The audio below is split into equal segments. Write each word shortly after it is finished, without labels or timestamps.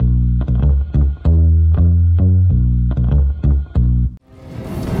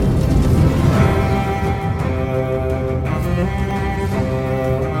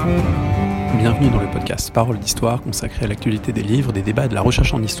podcast Parole d'Histoire consacré à l'actualité des livres, des débats et de la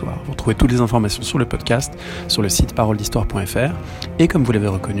recherche en histoire. Vous retrouvez toutes les informations sur le podcast, sur le site paroledhistoire.fr. Et comme vous l'avez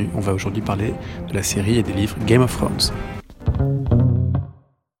reconnu, on va aujourd'hui parler de la série et des livres Game of Thrones.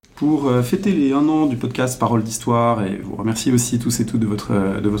 Pour fêter les 1 an du podcast Parole d'Histoire et vous remercier aussi tous et toutes de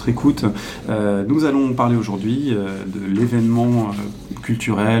votre écoute, nous allons parler aujourd'hui de l'événement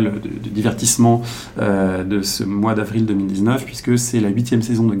culturel, de divertissement de ce mois d'avril 2019, puisque c'est la 8e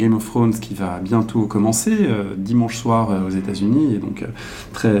saison de Game of Thrones qui va bientôt commencer, dimanche soir aux États-Unis, et donc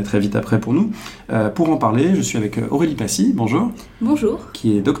très, très vite après pour nous. Pour en parler, je suis avec Aurélie Paci, bonjour. Bonjour.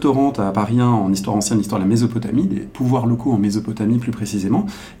 Qui est doctorante à Paris 1 en histoire ancienne, histoire de la Mésopotamie, des pouvoirs locaux en Mésopotamie plus précisément,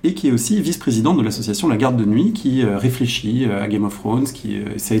 et qui est aussi vice-présidente de l'association La Garde de Nuit, qui réfléchit à Game of Thrones, qui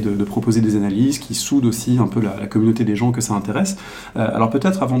essaye de proposer des analyses, qui soude aussi un peu la communauté des gens que ça intéresse. Alors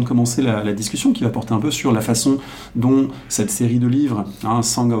peut-être avant de commencer la discussion, qui va porter un peu sur la façon dont cette série de livres,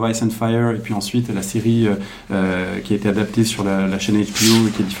 Song of Ice and Fire, et puis ensuite la série qui a été adaptée sur la chaîne HBO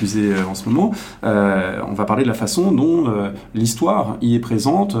et qui est diffusée en ce moment, on va parler de la façon dont l'histoire y est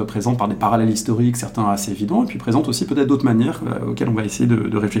présente par des parallèles historiques, certains assez évidents, et puis présente aussi peut-être d'autres manières auxquelles on va essayer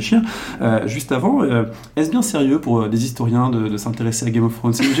de réfléchir. Juste avant, est-ce bien sérieux pour des historiens de s'intéresser à Game of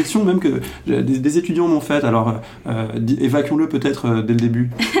Thrones ? C'est une objection même que des étudiants m'ont faite, alors évacuons-le peut-être dès le début.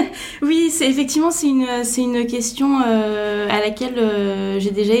 Oui, c'est une question à laquelle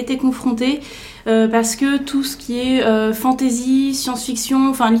j'ai déjà été confrontée. Parce que tout ce qui est fantasy, science-fiction,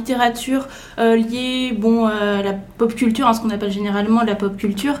 enfin littérature liée à la pop culture, ce qu'on appelle généralement la pop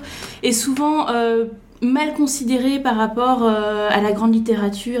culture, est souvent mal considéré par rapport à la grande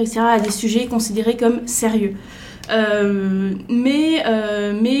littérature, etc., à des sujets considérés comme sérieux. Mais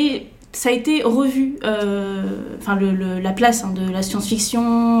ça a été revu, la place de la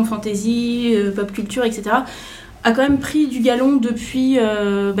science-fiction, fantasy, pop culture, etc., a quand même pris du galon depuis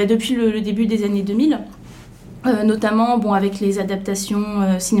le début des années 2000, notamment avec les adaptations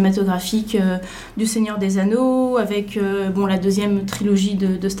cinématographiques du Seigneur des Anneaux, avec la deuxième trilogie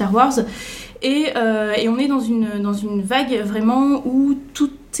de Star Wars, et on est dans une vague vraiment où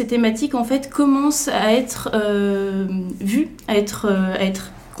toutes ces thématiques en fait commencent à être vues, à être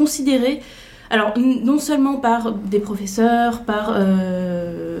considérées. Alors non seulement par des professeurs, par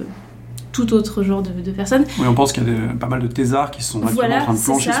tout autre genre de personnes. Oui, on pense qu'il y a pas mal de thésards qui sont actuellement en train de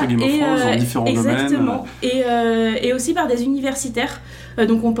plancher sur Game of Thrones dans différents exactement. domaines. Et aussi par des universitaires.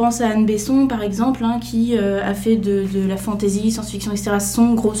 Donc on pense à Anne Besson, par exemple, qui a fait de la fantasy, science-fiction, etc.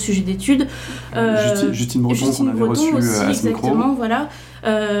 son gros sujet d'étude. Justine Breton, qu'on avait reçu aussi, à ce micro. Exactement, voilà.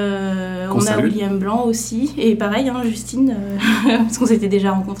 On a William Blanc aussi. Et pareil, Justine, parce qu'on s'était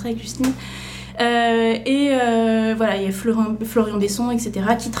déjà rencontrés avec Justine. Il y a Florian Besson, etc.,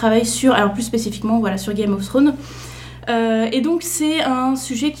 qui travaille plus spécifiquement sur Game of Thrones. Et donc c'est un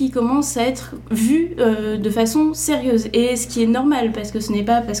sujet qui commence à être vu de façon sérieuse. Et ce qui est normal, parce que ce n'est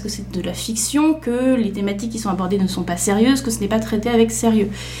pas parce que c'est de la fiction que les thématiques qui sont abordées ne sont pas sérieuses, que ce n'est pas traité avec sérieux.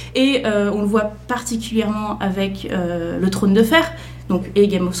 Et on le voit particulièrement avec le Trône de Fer, et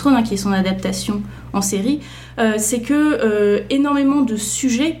Game of Thrones, qui est son adaptation en série, c'est que énormément de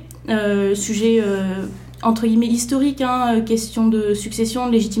sujets entre guillemets historiques, questions de succession,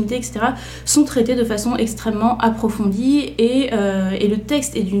 de légitimité, etc., sont traités de façon extrêmement approfondie et le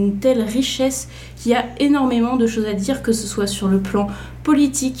texte est d'une telle richesse qu'il y a énormément de choses à dire, que ce soit sur le plan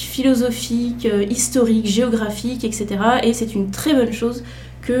politique, philosophique, historique, géographique, etc. Et c'est une très bonne chose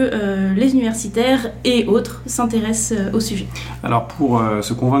que les universitaires et autres s'intéressent au sujet. Alors pour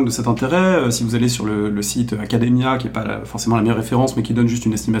se convaincre de cet intérêt, si vous allez sur le site Academia, qui n'est pas forcément la meilleure référence, mais qui donne juste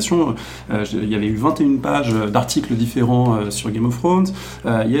une estimation, il y avait eu 21 pages d'articles différents sur Game of Thrones.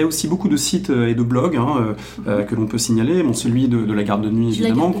 Il y a aussi beaucoup de sites et de blogs que l'on peut signaler. Celui de La Garde de Nuit,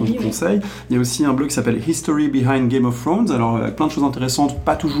 évidemment, qu'on vous conseille. Il y a aussi un blog qui s'appelle History Behind Game of Thrones. Alors, plein de choses intéressantes,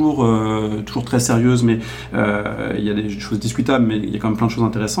 pas toujours très sérieuses, mais il y a des choses discutables, mais il y a quand même plein de choses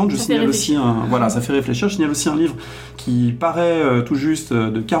intéressantes. Je signale aussi ça fait réfléchir. Je signale aussi un livre qui paraît tout juste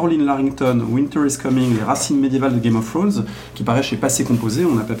de Caroline Larrington, Winter is Coming, les racines médiévales de Game of Thrones, qui paraît chez Passé Composé.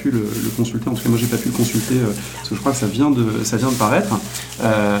 On n'a pas pu le consulter, en tout cas moi j'ai pas pu le consulter parce que je crois que ça vient de paraître.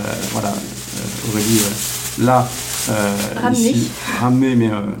 Aurélie, là, ramené,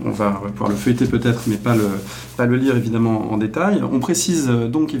 mais on va pouvoir le feuilleter peut-être, mais pas le lire évidemment en détail. On précise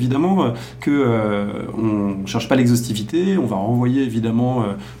donc évidemment que on cherche pas l'exhaustivité, on va renvoyer évidemment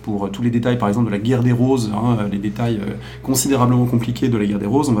pour tous les détails, par exemple de la guerre des roses, les détails considérablement compliqués de la guerre des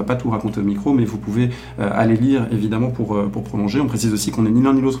roses. On va pas tout raconter au micro, mais vous pouvez aller lire évidemment pour prolonger. On précise aussi qu'on n'est ni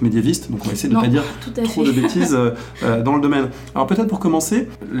l'un ni l'autre médiéviste, donc on va essayer de ne pas dire trop de bêtises dans le domaine. Alors peut-être pour commencer,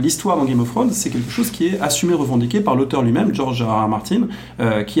 l'histoire dans Game of Thrones, c'est quelque chose qui est assuré assumé, revendiqué par l'auteur lui-même, George R.R. Martin,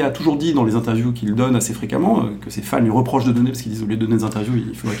 qui a toujours dit dans les interviews qu'il donne assez fréquemment, que ses fans lui reprochent de donner, parce qu'ils disent au lieu de donner des interviews,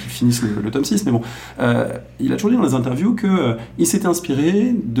 il faudrait qu'il finisse le tome 6, mais bon, il a toujours dit dans les interviews qu'il s'était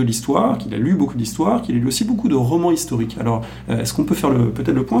inspiré de l'histoire, qu'il a lu beaucoup d'histoires, qu'il a lu aussi beaucoup de romans historiques. Alors, est-ce qu'on peut faire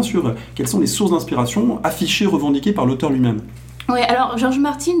peut-être le point sur quelles sont les sources d'inspiration affichées, revendiquées par l'auteur lui-même ? Oui, alors George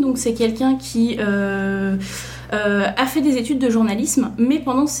Martin, donc, c'est quelqu'un qui a fait des études de journalisme, mais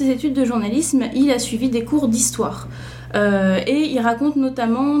pendant ses études de journalisme, il a suivi des cours d'histoire. Et il raconte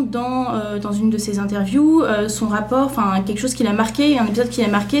notamment dans une de ses interviews son rapport, enfin quelque chose qui l'a marqué, un épisode qui l'a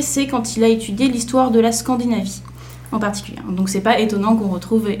marqué, c'est quand il a étudié l'histoire de la Scandinavie en particulier. Donc c'est pas étonnant qu'on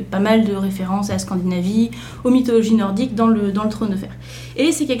retrouve pas mal de références à la Scandinavie, aux mythologies nordiques dans le Trône de Fer.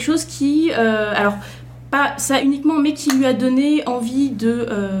 Et c'est quelque chose qui, alors pas ça uniquement, mais qui lui a donné envie de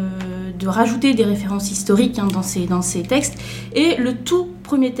rajouter des références historiques dans ses textes. Et le tout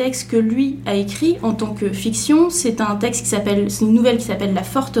premier texte que lui a écrit en tant que fiction, c'est une nouvelle qui s'appelle La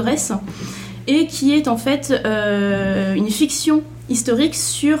Forteresse, et qui est en fait une fiction historique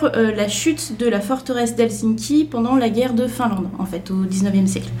sur la chute de la forteresse d'Helsinki pendant la guerre de Finlande, en fait, au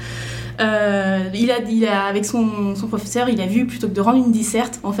XIXe siècle. Avec son professeur, il a vu, plutôt que de rendre une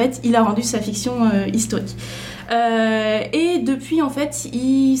disserte, en fait, il a rendu sa fiction historique. Et depuis, en fait,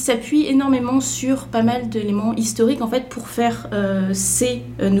 il s'appuie énormément sur pas mal d'éléments historiques, en fait, pour faire ses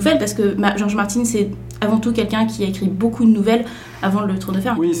nouvelles, parce que George Martin, c'est avant tout quelqu'un qui a écrit beaucoup de nouvelles avant le Trône de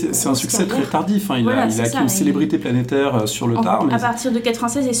Fer. Oui, c'est un succès très tardif. Hein. Il a acquis une célébrité planétaire sur le tard. À partir de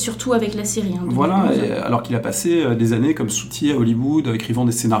 96 et surtout avec la série. Alors qu'il a passé des années comme soutien à Hollywood, écrivant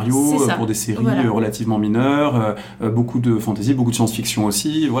des scénarios pour des séries relativement mineures, beaucoup de fantasy, beaucoup de science-fiction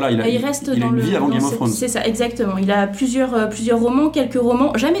aussi. Voilà, il a une vie avant Game of Thrones. C'est ça, exactement. Il a plusieurs romans, quelques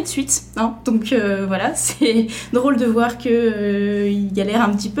romans, jamais de suite. Hein. Donc voilà, c'est drôle de voir qu'il galère un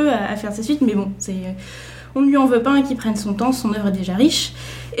petit peu à faire sa suite, mais bon, on ne lui en veut pas qu'il prenne son temps, son œuvre est déjà riche.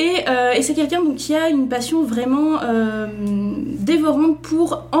 Et c'est quelqu'un donc, qui a une passion vraiment dévorante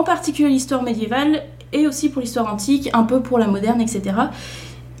pour, en particulier, l'histoire médiévale et aussi pour l'histoire antique, un peu pour la moderne, etc.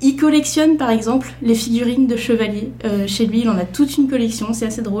 Il collectionne, par exemple, les figurines de chevaliers. Chez lui, il en a toute une collection, c'est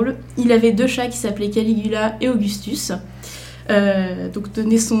assez drôle. Il avait 2 chats qui s'appelaient Caligula et Augustus. Donc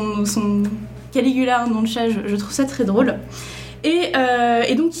donner son Caligula un nom de chat, je trouve ça très drôle.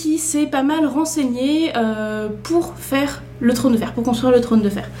 Et donc il s'est pas mal renseigné pour faire le Trône de Fer, pour construire le Trône de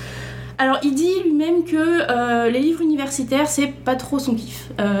Fer. Alors il dit lui-même que les livres universitaires c'est pas trop son kiff.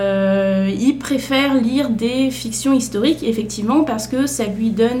 Il préfère lire des fictions historiques, effectivement, parce que ça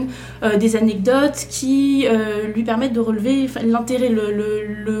lui donne des anecdotes qui lui permettent de relever l'intérêt,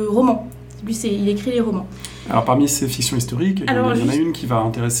 le roman. Lui, il écrit les romans. Alors, parmi ces fictions historiques, il y en a une qui va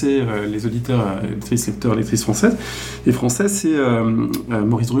intéresser les auditeurs, lecteurs, lectrices françaises. Et françaises, c'est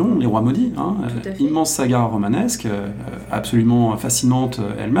Maurice Druon, Les Rois Maudits. Immense saga romanesque, absolument fascinante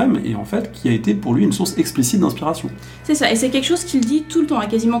elle-même, et en fait, qui a été pour lui une source explicite d'inspiration. C'est ça, et c'est quelque chose qu'il dit tout le temps, à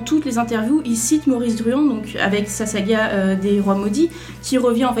quasiment toutes les interviews. Il cite Maurice Druon, donc, avec sa saga des Rois Maudits, qui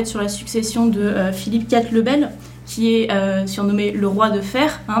revient en fait sur la succession de Philippe IV le Bel, qui est surnommé le Roi de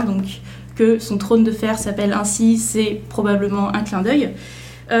Fer, donc que son trône de fer s'appelle ainsi, c'est probablement un clin d'œil.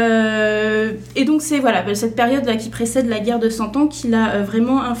 Et donc c'est cette période-là qui précède la guerre de 100 ans qui l'a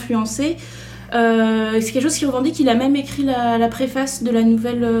vraiment influencé. C'est quelque chose qui revendique. Il a même écrit la préface de la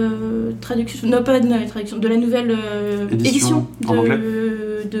nouvelle traduction, non pas de la traduction, de la nouvelle édition en anglais.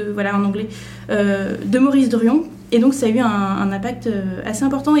 En anglais, de Maurice Druon. Et donc ça a eu un impact assez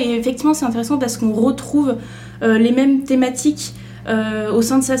important. Et effectivement c'est intéressant parce qu'on retrouve les mêmes thématiques au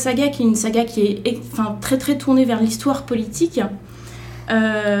sein de sa saga, qui est une saga qui est très très tournée vers l'histoire politique.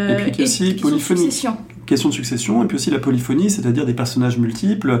 Et puis aussi polyphonique. Question de succession, et puis aussi la polyphonie, c'est-à-dire des personnages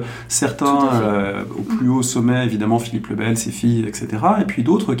multiples, certains au plus haut sommet, évidemment Philippe le Bel, ses filles, etc., et puis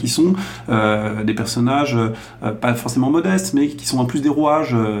d'autres qui sont des personnages pas forcément modestes, mais qui sont en plus des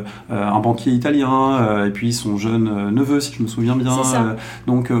rouages, un banquier italien, et puis son jeune neveu, si je me souviens bien.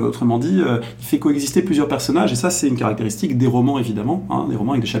 Donc autrement dit, il fait coexister plusieurs personnages, et ça c'est une caractéristique des romans, évidemment, des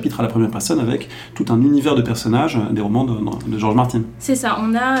romans avec des chapitres à la première personne, avec tout un univers de personnages, des romans de George Martin. C'est ça,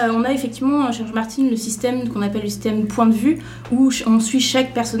 on a effectivement, George Martin, le système qu'on appelle le système point de vue, où on suit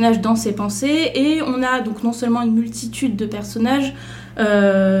chaque personnage dans ses pensées, et on a donc non seulement une multitude de personnages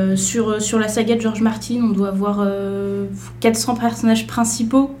sur la saga de George Martin, on doit avoir 400 personnages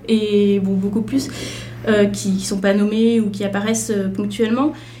principaux et beaucoup plus qui sont pas nommés ou qui apparaissent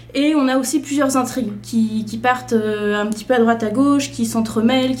ponctuellement. Et on a aussi plusieurs intrigues qui partent un petit peu à droite à gauche, qui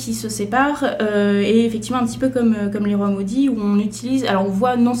s'entremêlent, qui se séparent, et effectivement un petit peu comme les Rois Maudits, où on utilise, alors on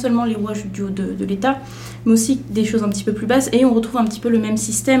voit non seulement les rouages du haut de l'État, mais aussi des choses un petit peu plus basses, et on retrouve un petit peu le même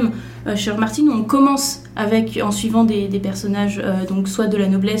système chez Martin, où on commence en suivant des personnages donc soit de la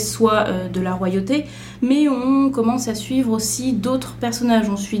noblesse, soit de la royauté, mais on commence à suivre aussi d'autres personnages.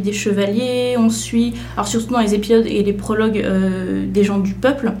 On suit des chevaliers, on suit, alors surtout dans les épisodes et les prologues, des gens du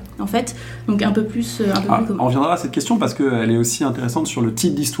peuple, en fait, donc un peu plus commun. On reviendra à cette question parce qu'elle est aussi intéressante sur le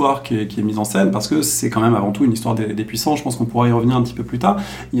type d'histoire qui est mise en scène, parce que c'est quand même avant tout une histoire des puissants. Je pense qu'on pourra y revenir un petit peu plus tard.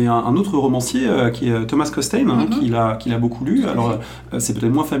 Il y a un autre romancier qui est Thomas Costain, qu'il a beaucoup lu. Alors, c'est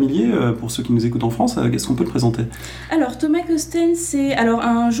peut-être moins familier pour ceux qui nous écoutent en France. Est-ce qu'on peut le présenter ? Alors, Thomas Costain, c'est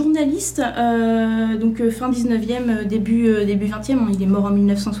un journaliste, donc fin 19e, début 20e, il est mort en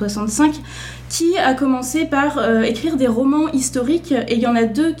 1965, qui a commencé par écrire des romans historiques, et il y en a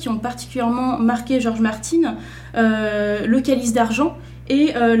 2 qui ont particulièrement marqué George Martin, Le Calice d'argent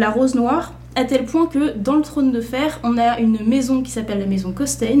et La Rose noire, à tel point que dans le Trône de fer, on a une maison qui s'appelle la maison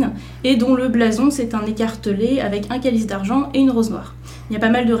Costain, et dont le blason, c'est un écartelé avec un calice d'argent et une rose noire. Il y a pas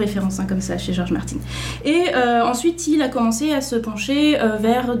mal de références comme ça chez George Martin. Et ensuite, il a commencé à se pencher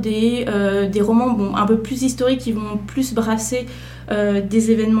vers des romans un peu plus historiques, qui vont plus brasser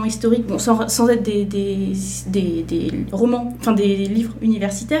des événements historiques, sans être des romans, enfin des livres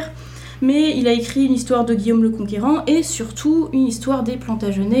universitaires. Mais il a écrit une histoire de Guillaume le Conquérant et surtout une histoire des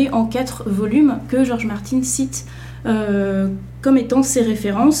Plantagenets en 4 volumes que George Martin cite comme étant ses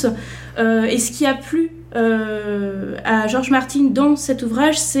références. Et ce qui a plu à George Martin dans cet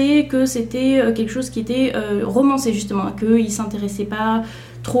ouvrage, c'est que c'était quelque chose qui était romancé, justement, qu'il ne s'intéressait pas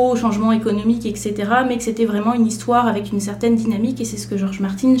trop aux changements économiques, etc., mais que c'était vraiment une histoire avec une certaine dynamique, et c'est ce que George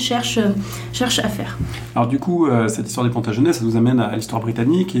Martin cherche à faire. Alors du coup, cette histoire des Plantagenets, ça nous amène à l'histoire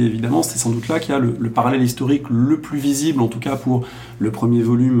britannique, et évidemment, c'est sans doute là qu'il y a le parallèle historique le plus visible, en tout cas pour le premier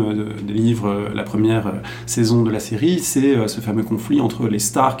volume des livres, la première saison de la série, c'est ce fameux conflit entre les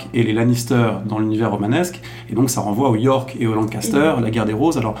Stark et les Lannister dans l'univers romanesque, et donc ça renvoie au York et au Lancaster, la guerre des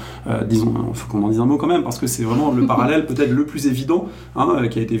roses. Alors, disons, il faut qu'on en dise un mot quand même, parce que c'est vraiment le parallèle peut-être le plus évident,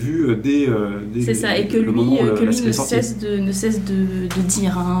 qui a été vu dès c'est ça, et que lui ne cesse de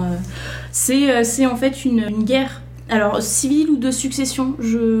dire. C'est en fait une guerre, alors civile ou de succession,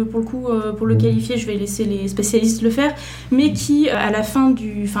 pour le qualifier, je vais laisser les spécialistes le faire, mais qui, à la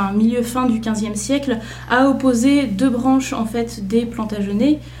milieu-fin du XVe siècle, a opposé 2 branches en fait des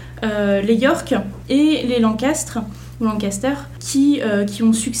Plantagenets, les York et les Lancaster, qui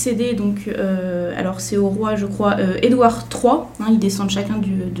ont succédé, donc, alors c'est au roi, je crois, Édouard III, ils descendent chacun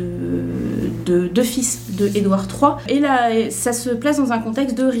de 2 fils de Édouard III, et là, ça se place dans un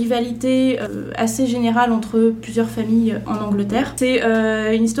contexte de rivalité assez générale entre plusieurs familles en Angleterre. C'est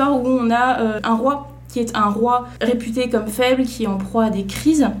une histoire où on a un roi qui est un roi réputé comme faible, qui est en proie à des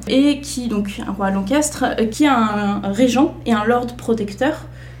crises, et donc un roi Lancaster, qui a un régent et un lord protecteur,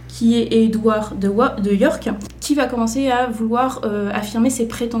 qui est Édouard de York, qui va commencer à vouloir affirmer ses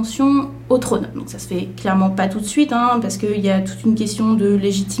prétentions au trône. Donc ça se fait clairement pas tout de suite, parce qu'il y a toute une question de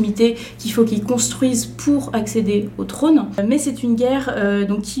légitimité qu'il faut qu'il construise pour accéder au trône. Mais c'est une guerre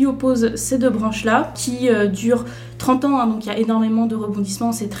donc, qui oppose ces 2 branches-là, qui dure 30 ans, donc il y a énormément de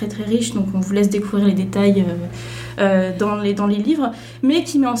rebondissements, c'est très très riche, donc on vous laisse découvrir les détails dans les livres, mais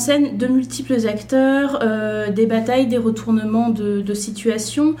qui met en scène de multiples acteurs, des batailles, des retournements de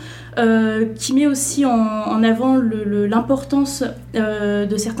situation, qui met aussi en avant l'importance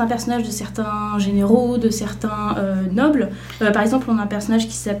de certains personnages, de certains généraux, de certains nobles. Par exemple, on a un personnage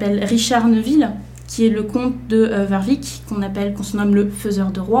qui s'appelle Richard Neville, qui est le comte de Warwick, qu'on surnomme le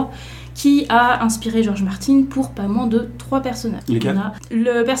faiseur de rois, qui a inspiré George Martin pour pas moins de 3 personnages. Lesquels ? On a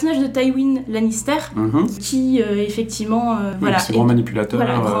le personnage de Tywin Lannister, qui effectivement... c'est grand manipulateur,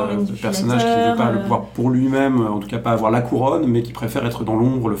 personnage qui ne veut pas le pouvoir pour lui-même, en tout cas pas avoir la couronne, mais qui préfère être dans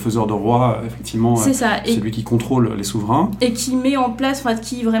l'ombre, le faiseur de roi, effectivement, celui qui contrôle les souverains. Et qui met en place,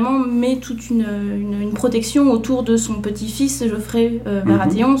 qui vraiment met toute une protection autour de son petit-fils, Geoffrey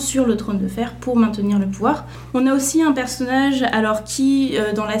Baratheon, sur le trône de fer pour maintenir le pouvoir. On a aussi un personnage, alors qui,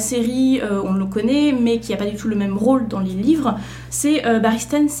 dans la série, on le connaît, mais qui n'a pas du tout le même rôle dans les livres, c'est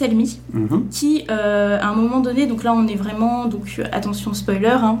Barristan Selmy, qui, à un moment donné, donc là on est vraiment, donc attention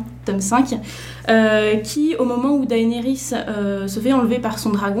spoiler, tome 5, qui, au moment où Daenerys se fait enlever par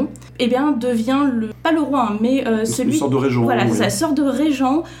son dragon, devient pas le roi, mais celui... Une sorte de régent. Voilà, c'est ça, sorte de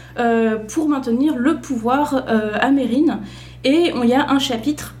régent pour maintenir le pouvoir à Mérine. Et il y a un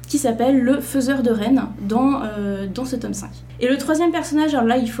chapitre qui s'appelle Le Faiseur de Reines dans ce tome 5. Et le 3e personnage, alors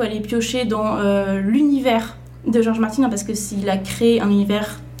là il faut aller piocher dans l'univers de George Martin, parce que s'il a créé un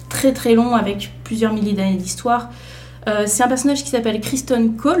univers très très long avec plusieurs milliers d'années d'histoire. C'est un personnage qui s'appelle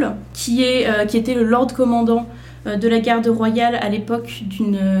Criston Cole, qui était le Lord Commandant de la garde royale à l'époque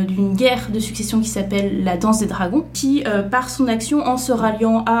d'une guerre de succession qui s'appelle la danse des dragons, qui par son action en se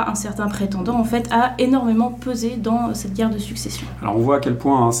ralliant à un certain prétendant en fait a énormément pesé dans cette guerre de succession. Alors on voit à quel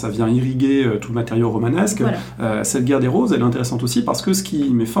point ça vient irriguer tout le matériau romanesque. Voilà. Cette guerre des roses, elle est intéressante aussi parce que ce qui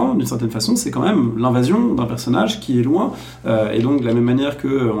met fin d'une certaine façon, c'est quand même l'invasion d'un personnage qui est loin, et donc de la même manière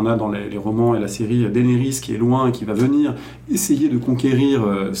qu'on a dans les romans et la série Daenerys qui est loin et qui va venir essayer de conquérir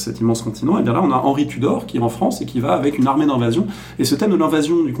cet immense continent, et bien là on a Henri Tudor qui est en France et qui va avec une armée d'invasion. Et ce thème de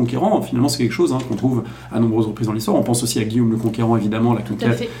l'invasion du conquérant, finalement, c'est quelque chose qu'on trouve à nombreuses reprises dans l'histoire. On pense aussi à Guillaume le Conquérant, évidemment, la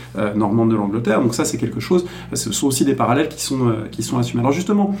conquête normande de l'Angleterre. Donc ça, c'est quelque chose. Ce sont aussi des parallèles qui sont assumés. Alors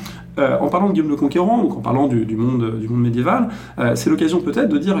justement, en parlant de Guillaume le Conquérant, donc en parlant du monde médiéval, c'est l'occasion peut-être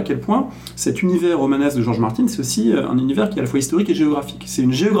de dire à quel point cet univers romanesque de George Martin, c'est aussi un univers qui est à la fois historique et géographique. C'est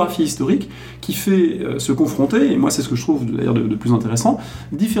une géographie historique qui fait se confronter, et moi c'est ce que je trouve d'ailleurs de plus intéressant,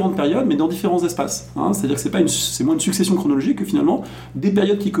 différentes périodes, mais dans différents espaces. C'est-à-dire que c'est moins une succession chronologique que finalement des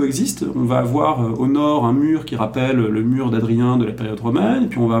périodes qui coexistent. On va avoir au nord un mur qui rappelle le mur d'Adrien de la période romaine, et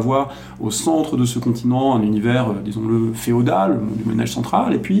puis on va avoir au centre de ce continent un univers, disons-le, féodal, du Moyen Âge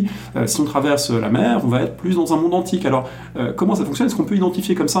central, et puis si on traverse la mer, on va être plus dans un monde antique. Alors comment ça fonctionne ? Est-ce qu'on peut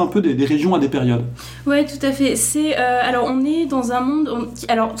identifier comme ça un peu des régions à des périodes ? Oui, tout à fait. Alors on est dans un monde...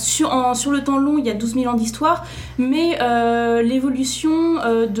 Alors sur le temps long, il y a 12 000 ans d'histoire, mais l'évolution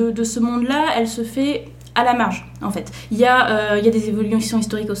de ce monde-là, elle se fait à la marge, en fait. Il y a des évolutions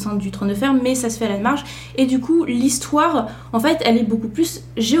historiques au sein du trône de fer, mais ça se fait à la marge. Et du coup, l'histoire, en fait, elle est beaucoup plus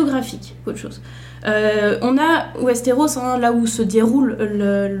géographique qu'autre chose. On a Westeros, là où se déroule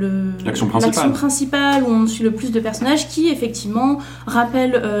l'action principale, où on suit le plus de personnages, qui, effectivement,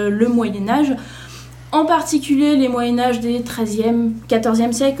 rappelle le Moyen-Âge. En particulier les Moyen-Âge des 13e,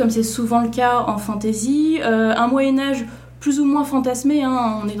 14e siècle, comme c'est souvent le cas en fantasy. Un Moyen-Âge plus ou moins fantasmé,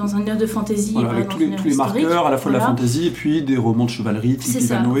 on est dans un œuvre de fantasy. Voilà, avec tous les marqueurs, à la fois de la fantasy, et puis des romans de chevalerie, type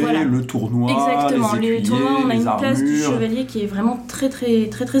Ivanhoé, le tournoi, exactement, les écuyers, tournois, on a une place du chevalier qui est vraiment très très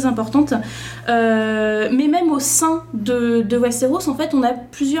très très importante. Mais même au sein de Westeros, en fait, on a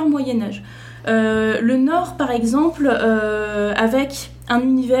plusieurs Moyen-Âge. Le Nord, par exemple, avec un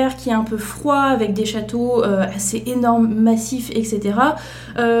univers qui est un peu froid, avec des châteaux assez énormes, massifs, etc.,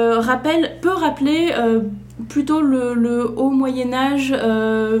 peut rappeler plutôt le haut Moyen-Âge,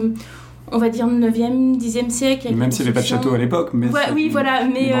 on va dire 9e, 10e siècle. Même s'il n'y avait pas de château à l'époque. Mais oui, voilà,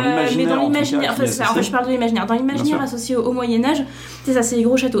 mais dans l'imaginaire, en fait, je parle de l'imaginaire. Dans l'imaginaire associé au Moyen-Âge, c'est ça, c'est les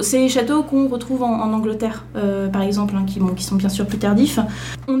gros châteaux. C'est les châteaux qu'on retrouve en Angleterre, par exemple, qui sont bien sûr plus tardifs.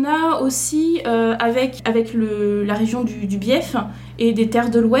 On a aussi, avec la région du Bief et des terres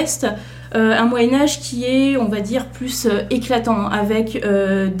de l'Ouest, un Moyen-Âge qui est, on va dire, plus éclatant, avec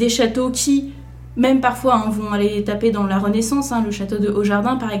des châteaux qui... même parfois vont aller taper dans la Renaissance, le château de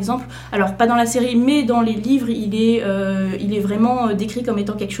Haut-Jardin par exemple. Alors pas dans la série, mais dans les livres, il est vraiment décrit comme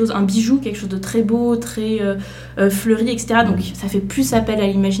étant un bijou, quelque chose de très beau, très fleuri, etc. Donc ça fait plus appel à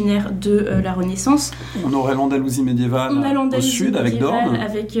l'imaginaire de la Renaissance. On aurait l'Andalousie médiévale au sud, avec Dorne.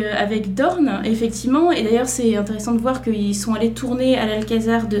 Avec Dorne, effectivement. Et d'ailleurs c'est intéressant de voir qu'ils sont allés tourner à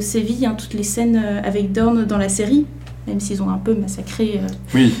l'Alcazar de Séville, toutes les scènes avec Dorne dans la série. Même s'ils ont un peu massacré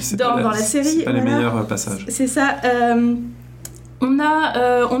dans la série. C'est pas les meilleurs passages. C'est ça. On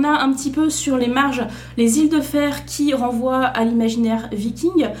a un petit peu sur les marges les îles de fer qui renvoient à l'imaginaire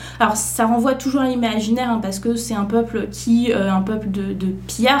viking. Alors ça renvoie toujours à l'imaginaire parce que c'est un peuple de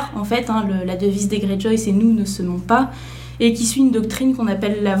pillards en fait. La devise des Greyjoy, c'est nous ne semons pas, et qui suit une doctrine qu'on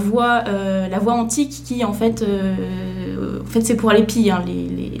appelle la voie antique, qui en fait c'est pour aller piller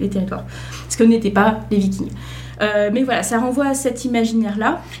les territoires, ce que n'étaient pas les vikings. Mais voilà, ça renvoie à cet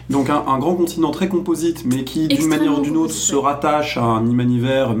imaginaire-là. Donc un grand continent très composite, mais qui d'une manière ou d'une autre se rattache à un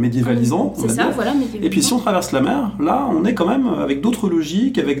univers médiévalisant. C'est ça, voilà, médiévalisant. Et puis si on traverse la mer, là on est quand même avec d'autres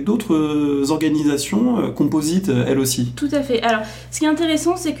logiques, avec d'autres organisations composites elles aussi. Tout à fait. Alors ce qui est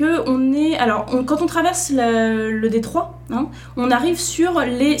intéressant, c'est que quand on traverse le détroit, on arrive sur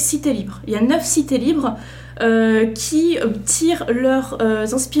les cités libres. Il y a 9 cités libres qui tirent leurs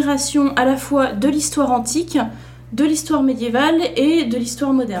inspirations à la fois de l'histoire antique, de l'histoire médiévale et de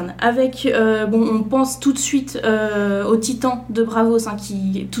l'histoire moderne. Avec, on pense tout de suite au titan de Bravos,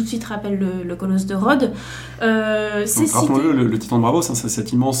 qui tout de suite rappelle le colosse de Rhodes. Rappelons-le, le titan de Bravos, c'est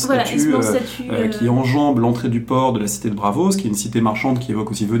cette immense statue qui enjambe l'entrée du port de la cité de Bravos, qui est une cité marchande qui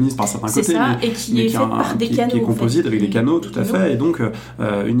évoque aussi Venise par certains côtés, et qui est faite par des canaux. Qui est composite avec des canaux, tout à fait. Et donc,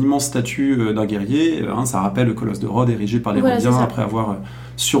 une immense statue d'un guerrier, ça rappelle le colosse de Rhodes érigé par les Rhodiens après avoir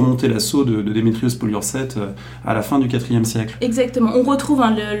surmonter l'assaut de Démétrios Poliorcète à la fin du IVe siècle. Exactement. On retrouve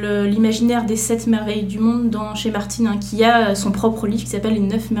l'imaginaire des 7 merveilles du monde chez Martine, qui a son propre livre qui s'appelle Les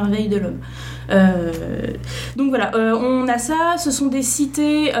 9 merveilles de l'homme. Donc voilà, on a ça. Ce sont des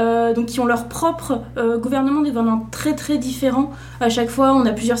cités donc qui ont leur propre gouvernement, des gouvernements très très différents. À chaque fois, on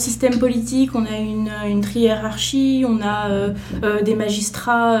a plusieurs systèmes politiques, on a une trihiérarchie, on a des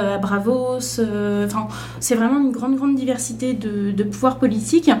magistrats à Bravos. C'est vraiment une grande diversité de pouvoirs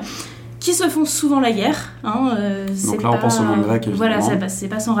politiques qui se font souvent la guerre. Donc là, on pense au monde grec, évidemment. Voilà, c'est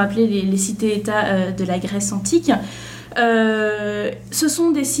pas sans rappeler les cités-États de la Grèce antique. Ce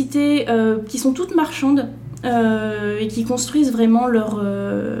sont des cités qui sont toutes marchandes et qui construisent vraiment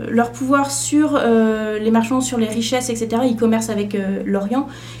leur pouvoir sur les marchands, sur les richesses, etc. Ils commercent avec l'Orient.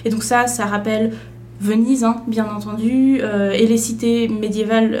 Et donc ça rappelle Venise, bien entendu, et les cités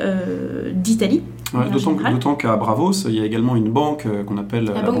médiévales d'Italie. Ouais, d'autant qu'à Bravos, il y a également une banque qu'on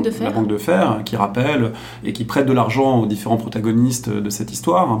appelle la banque de fer, qui rappelle et qui prête de l'argent aux différents protagonistes de cette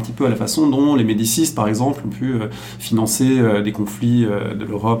histoire, un petit peu à la façon dont les Médicis, par exemple, ont pu financer des conflits de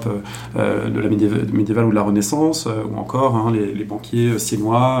l'Europe de la médiévale ou de la Renaissance, ou encore les banquiers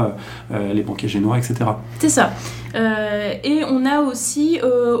siennois, les banquiers génois, etc. C'est ça. Et on a aussi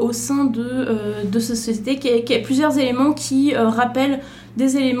au sein de cette société qui a plusieurs éléments qui rappellent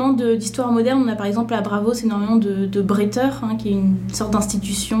des éléments d'histoire moderne. On a par exemple à Bravos énormément de bretteurs, qui est une sorte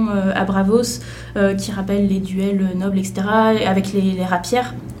d'institution à Bravos qui rappelle les duels nobles, etc., avec les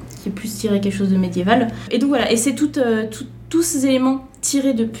rapières, qui est plus tiré quelque chose de médiéval. Et donc voilà, et c'est tous ces éléments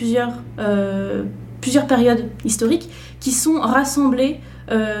tirés de plusieurs périodes historiques qui sont rassemblés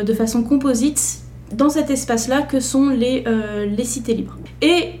de façon composite dans cet espace-là que sont les cités libres.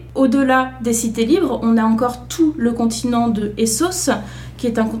 Et au-delà des cités libres, on a encore tout le continent de Essos, qui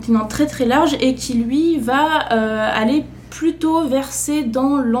est un continent très très large et qui lui va aller plutôt verser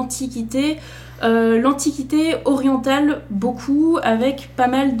dans l'Antiquité, l'Antiquité orientale beaucoup, avec pas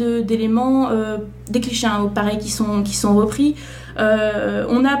mal d'éléments, des clichés pareil qui sont repris.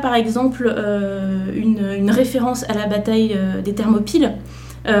 On a par exemple une référence à la bataille des Thermopyles,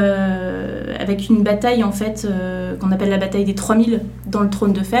 avec une bataille en fait qu'on appelle la bataille des 3000 dans le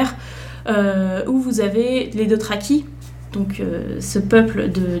trône de fer, où vous avez les Dothraki, donc ce peuple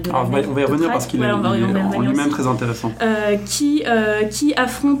de on va y revenir parce qu'il est en lui-même très intéressant, qui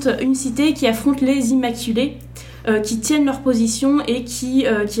affronte une cité, qui affronte les Immaculés, qui tiennent leur position et qui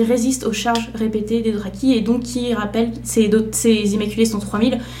résistent aux charges répétées des Dothraki, et donc qui rappellent, ces Immaculés sont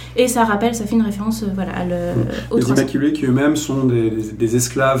 3000, et ça fait une référence aux les Immaculés qui eux-mêmes sont des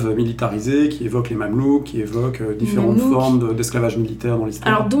esclaves militarisés, qui évoquent les Mamelouks, qui évoquent différentes formes d'esclavage militaire dans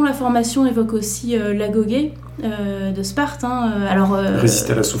l'histoire. Alors dont la formation évoque aussi l'agogé de Sparte.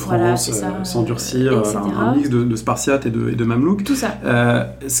 Résister à la souffrance, voilà, s'endurcir, un mix de Spartiates et de Mamelouks. Tout ça.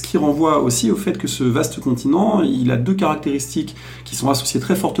 Ce qui renvoie aussi au fait que ce vaste continent, il a deux caractéristiques qui sont associées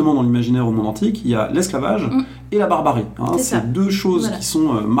très fortement dans l'imaginaire au monde antique. Il y a l'esclavage et la barbarie. C'est deux choses qui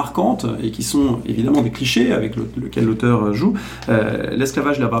sont marquantes et qui sont évidemment des clichés avec lesquels l'auteur joue.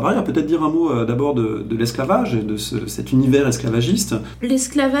 L'esclavage et la barbarie. On va peut-être dire un mot d'abord de l'esclavage et de cet univers esclavagiste.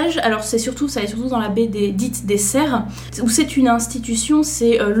 L'esclavage, alors ça est surtout dans la baie dite des Serres, où c'est une institution,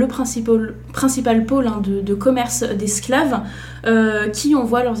 c'est le principal pôle de commerce d'esclaves, qui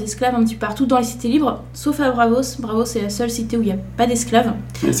envoient leurs esclaves un petit peu partout dans les cités libres, sauf à Bravos. Bravos est la seule cité où il n'y a pas d'esclaves.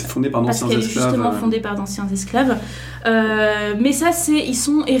 Et c'est fondé par d'anciens esclaves. Parce qu'elle est justement fondée par d'anciens esclaves. Mais ça, ils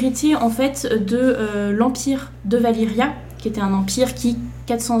sont héritiers en fait de l'empire de Valyria, qui était un empire qui,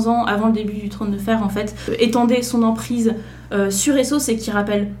 400 ans avant le début du trône de fer, en fait, étendait son emprise sur Essos, et qui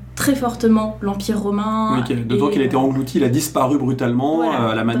rappelle très fortement l'Empire romain. Oui, d'autant qu'il a été englouti, il a disparu brutalement,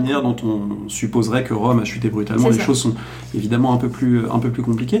 à la manière dont on supposerait que Rome a chuté brutalement. Les choses sont évidemment un peu plus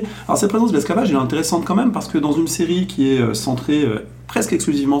compliquées. Alors cette présence de l'esclavage est intéressante quand même, parce que dans une série qui est centrée presque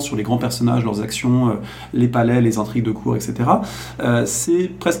exclusivement sur les grands personnages, leurs actions, les palais, les intrigues de cour, etc.,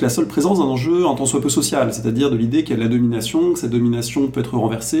 c'est presque la seule présence d'un enjeu en tant soit peu social, c'est-à-dire de l'idée qu'il y a de la domination, que cette domination peut être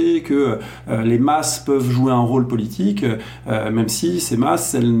renversée, que les masses peuvent jouer un rôle politique, même si ces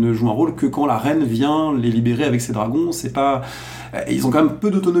masses, elles ne jouent un rôle que quand la reine vient les libérer avec ses dragons. C'est pas... Ils ont quand même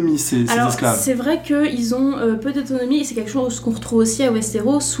peu d'autonomie, ces esclaves. C'est vrai qu'ils ont peu d'autonomie, et c'est quelque chose qu'on retrouve aussi à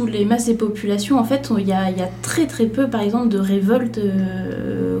Westeros, sous les masses des populations. En fait, il y a très très peu, par exemple, de révoltes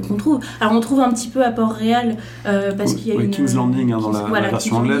qu'on trouve. Alors on trouve un petit peu à Port-Réal, parce qu'il y a King's Landing, dans la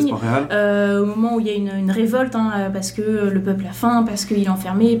version anglaise, Port-Réal. Au moment où il y a une révolte, parce que le peuple a faim, parce qu'il est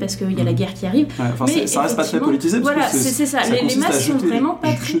enfermé, parce qu'il y a la guerre qui arrive. Mais ça reste pas très politisé, parce que c'est ça. Les masses sont vraiment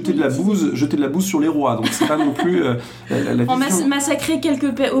pas très jeter de la bouse sur les rois, donc c'est pas non plus la vision. massacrer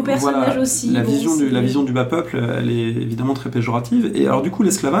quelques personnages aussi. La vision du bas peuple, elle est évidemment très péjorative. Et alors du coup,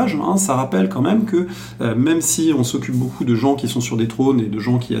 l'esclavage, ça rappelle quand même que même si on s'occupe beaucoup de gens qui sont sur des trônes et de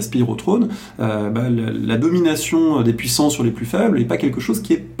gens qui aspirent au trône, la domination des puissants sur les plus faibles n'est pas quelque chose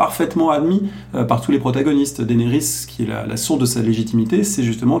qui est parfaitement admis par tous les protagonistes. Daenerys, qui est la source de sa légitimité, c'est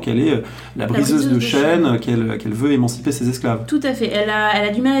justement qu'elle est la briseuse de chaînes, qu'elle veut émanciper ses esclaves. Tout à fait. Elle a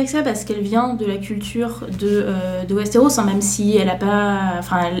du mal avec ça parce qu'elle vient de la culture de Westeros, même si elle a pas,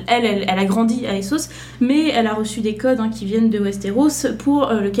 elle a grandi à Essos, mais elle a reçu des codes qui viennent de Westeros pour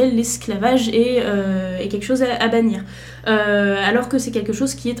lequel l'esclavage est quelque chose à bannir. Alors que c'est quelque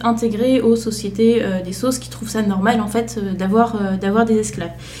chose qui est intégré aux sociétés d'Essos qui trouvent ça normal en fait d'avoir des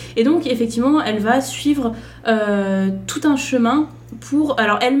esclaves. Et donc effectivement, elle va suivre tout un chemin pour.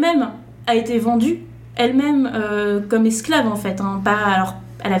 Alors elle-même a été vendue, elle-même comme esclave en fait,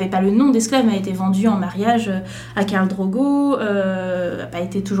 elle n'avait pas le nom d'esclave, mais a été vendue en mariage à Khal Drogo, n'a pas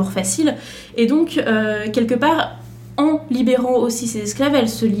été toujours facile. Et donc, quelque part, en libérant aussi ses esclaves, elle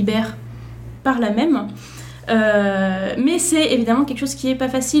se libère par la même. Mais c'est évidemment quelque chose qui n'est pas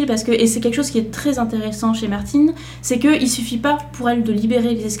facile, et c'est quelque chose qui est très intéressant chez Martin, c'est qu'il ne suffit pas pour elle de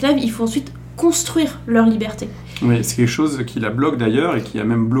libérer les esclaves, il faut ensuite construire leur liberté. Oui, c'est quelque chose qui la bloque d'ailleurs et qui a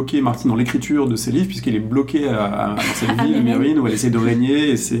même bloqué Martin dans l'écriture de ses livres, puisqu'il est bloqué dans cette ville, Meereen, où elle essaie de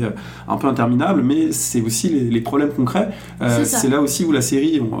régner et c'est un peu interminable, mais c'est aussi les problèmes concrets. C'est là aussi où la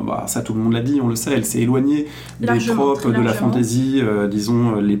série, ça tout le monde l'a dit, on le sait, elle s'est éloignée des tropes de la fantasy,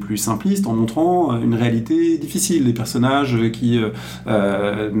 disons, les plus simplistes, en montrant une réalité difficile, des personnages qui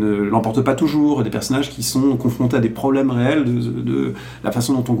ne l'emportent pas toujours, des personnages qui sont confrontés à des problèmes réels de la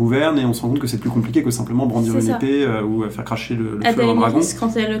façon dont on gouverne, et on se rend compte que c'est plus compliqué que simplement brandir une épée ou faire cracher le feu à un dragon.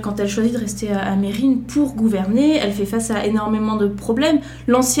 Quand elle choisit de rester à Meereen pour gouverner, elle fait face à énormément de problèmes.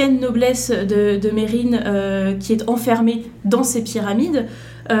 L'ancienne noblesse de Meereen qui est enfermée dans ses pyramides,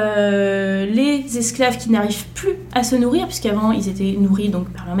 les esclaves qui n'arrivent plus à se nourrir, puisqu'avant ils étaient nourris donc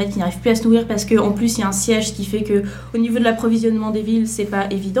par leur maître, qui n'arrivent plus à se nourrir parce qu'en plus il y a un siège qui fait que au niveau de l'approvisionnement des villes c'est pas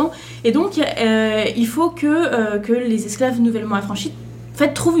évident, et donc il faut que les esclaves nouvellement affranchis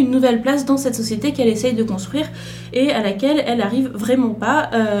trouve une nouvelle place dans cette société qu'elle essaye de construire et à laquelle elle arrive vraiment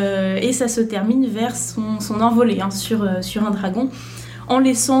pas, et ça se termine vers son envolée sur un dragon, en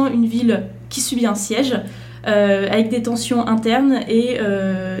laissant une ville qui subit un siège avec des tensions internes, et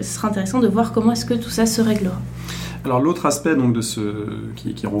ce sera intéressant de voir comment est-ce que tout ça se réglera. Alors l'autre aspect donc,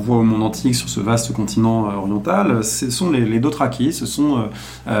 qui renvoie au monde antique sur ce vaste continent oriental, ce sont les Dothraki, ce sont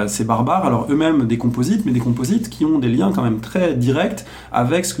ces barbares, alors eux-mêmes des composites, mais des composites qui ont des liens quand même très directs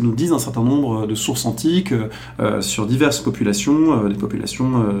avec ce que nous disent un certain nombre de sources antiques sur diverses populations, des populations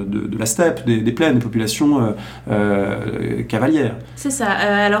de la steppe, des plaines, des populations cavalières. C'est ça.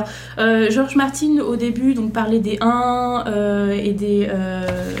 Alors George Martin au début donc parlait des Huns et des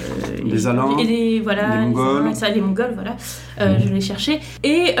Alains, et des Mongols. Les Mongols, voilà, je l'ai cherché.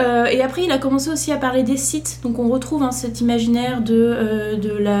 Et après, il a commencé aussi à parler des Scythes. Donc on retrouve cet imaginaire du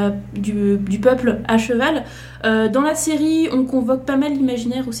peuple à cheval. Dans la série, on convoque pas mal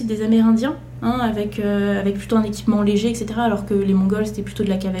l'imaginaire aussi des Amérindiens, avec plutôt un équipement léger, etc., alors que les Mongols, c'était plutôt de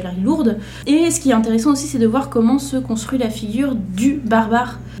la cavalerie lourde. Et ce qui est intéressant aussi, c'est de voir comment se construit la figure du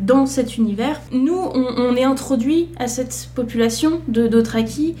barbare dans cet univers. Nous, on est introduit à cette population de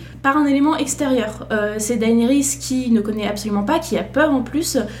Dothraki par un élément extérieur. C'est Daenerys qui ne connaît absolument pas, qui a peur en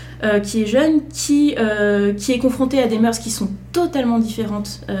plus, qui est jeune, qui est confrontée à des mœurs qui sont totalement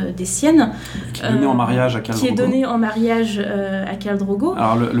différentes des siennes. Qui est donnée en mariage à Khal Drogo. Qui est donnée en mariage à Khal Drogo.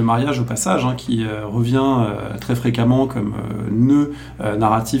 Alors le mariage au passage, qui revient très fréquemment comme nœud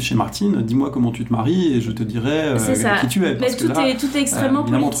narratif chez Martin. Dis-moi comment tu te maries et je te dirai qui tu es. Mais tout est extrêmement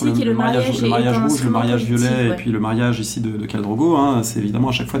politique, et le mariage rouge, le mariage violet, ouais. Et puis le mariage ici de Khal Drogo, c'est évidemment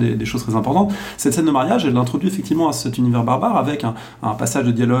à chaque fois des choses très importantes. Cette scène de mariage, elle l'introduit effectivement à cet univers barbare avec un passage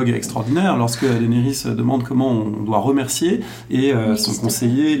de dialogue extraordinaire lorsque Daenerys demande comment on doit remercier, et son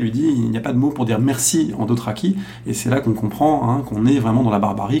conseiller lui dit il n'y a pas de mot pour dire merci en Dothraki, et c'est là qu'on comprend qu'on est vraiment dans la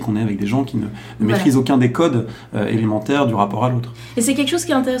barbarie, qu'on est avec des gens qui ne maîtrisent aucun des codes élémentaires du rapport à l'autre. Et c'est quelque chose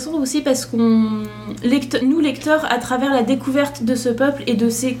qui est intéressant aussi parce nous lecteurs, à travers la découverte de ce peuple et de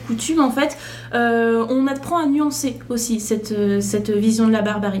ses coutumes, en fait, on apprend à nuancer aussi cette vision de la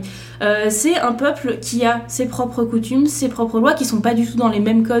barbarie. C'est un peuple qui a ses propres coutumes, ses propres lois, qui sont pas du tout dans les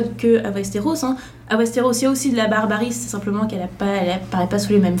mêmes codes qu'à Westeros. À Westeros, il y a aussi de la barbarie, c'est simplement qu'elle apparaît pas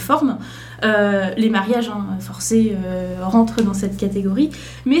sous les mêmes formes. Les mariages forcés rentrent dans cette catégorie,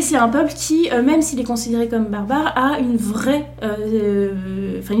 mais c'est un peuple qui, même s'il est considéré comme barbare, a une vraie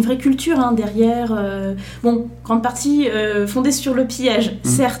une vraie culture derrière. Grande partie fondée sur le pillage,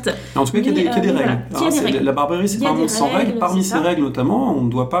 certes. Mais en tout cas, il y a des règles. La barbarie, c'est un monde sans règles. Parmi ces règles, notamment, on ne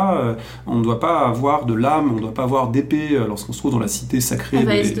doit pas avoir de lame, on ne doit pas avoir d'épée lorsqu'on se trouve dans la cité sacrée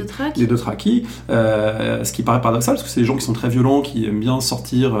des Dothraki. Ce qui paraît paradoxal, parce que c'est des gens qui sont très violents, qui aiment bien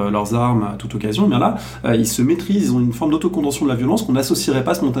sortir leurs armes à toute occasion. Bien là, ils se maîtrisent, ils ont une forme d'autocontention de la violence qu'on n'associerait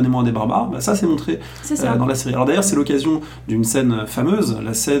pas spontanément à des barbares. Ça, c'est montré dans la série. Alors d'ailleurs, c'est l'occasion d'une scène fameuse,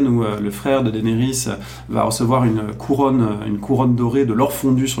 la scène où le frère de Daenerys va recevoir une couronne dorée de l'or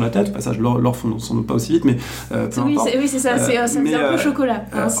fondu sur la tête. Au passage, l'or fond sans doute pas aussi vite, mais peu importe. C'est ça, c'est un peu chocolat.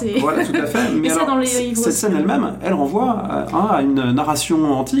 Voilà, tout à fait. Mais alors, cette scène elle-même, elle renvoie à une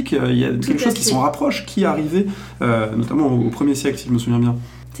narration antique. Il y a quelque chose qui s'en rapproche, qui est arrivé notamment au 1er siècle, si je me souviens bien.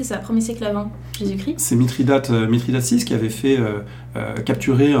 C'est ça, 1er siècle avant Jésus-Christ. C'est Mithridate VI qui avait fait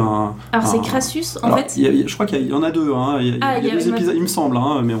capturer un... Alors c'est Crassus, en fait. Je crois qu'il y en a deux. Il y a deux épisodes, il me semble,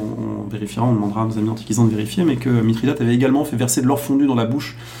 mais on vérifiera, on demandera à nos amis antiquisants de vérifier, mais que Mithridate avait également fait verser de l'or fondu dans la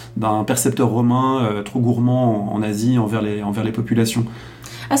bouche d'un percepteur romain trop gourmand en Asie envers les populations.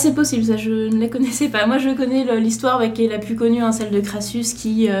 Ah, c'est possible, ça, je ne la connaissais pas. Moi, je connais l'histoire qui est la plus connue, celle de Crassus,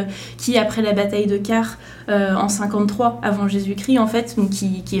 qui après la bataille de Car, en 53 avant Jésus-Christ, en fait, donc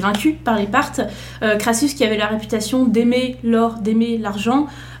qui est vaincu par les Parthes. Crassus qui avait la réputation d'aimer l'or, d'aimer l'argent,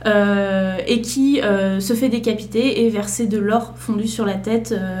 et qui se fait décapiter et verser de l'or fondu sur la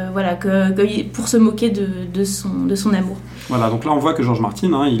tête, pour se moquer de son amour. Voilà, donc là on voit que George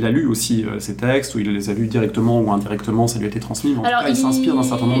Martin, il a lu aussi ces textes, ou il les a lus directement ou indirectement, ça lui a été transmis, mais en tout cas il s'inspire d'un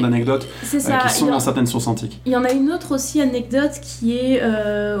certain nombre d'anecdotes qui sont dans certaines sources antiques. Il y en a une autre aussi anecdote qui est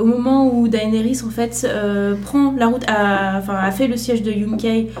au moment où Daenerys en fait prend la route, a fait le siège de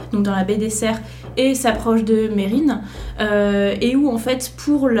Yunkai, donc dans la baie des Cerfs, et s'approche de Mérine, et où en fait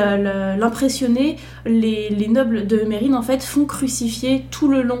pour l'impressionner, les nobles de Mérine en fait font crucifier tout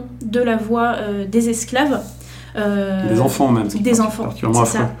le long de la voie des esclaves. Des enfants même. Des enfants, c'est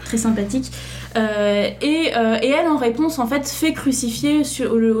ça, très sympathique. Et elle, en réponse, en fait, fait crucifier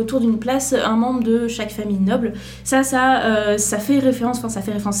autour d'une place un membre de chaque famille noble. Ça fait référence,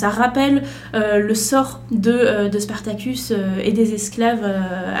 ça rappelle le sort de Spartacus et des esclaves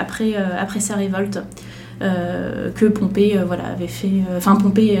après sa révolte. Que Pompée avait fait,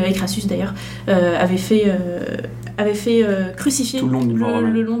 Pompée et Crassus d'ailleurs avaient fait crucifier tout le long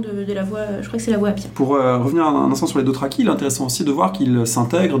de la voie, je crois que c'est la voie à pied. Pour revenir un instant sur les Dothraki, il est intéressant aussi de voir qu'ils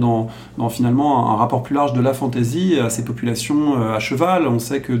s'intègrent dans finalement un rapport plus large de la fantasy à ces populations à cheval. On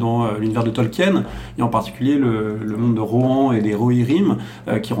sait que dans l'univers de Tolkien, et en particulier le monde de Rohan et des Rohirrim,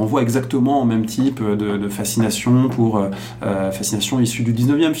 qui renvoient exactement au même type de fascination fascination issue du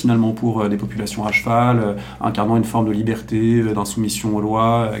 19e finalement, pour des populations à cheval, incarnant une forme de liberté, d'insoumission aux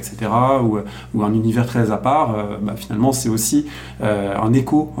lois, etc., ou un univers très à part. Finalement, c'est aussi un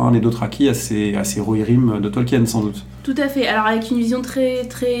écho, les Dothraki, à ces Rohirrim de Tolkien, sans doute. Tout à fait. Alors, avec une vision très,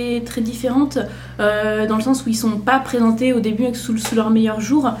 très, très différente, dans le sens où ils ne sont pas présentés au début sous leur meilleur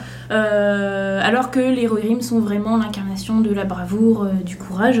jour, alors que les Rohirrim sont vraiment l'incarnation de la bravoure, du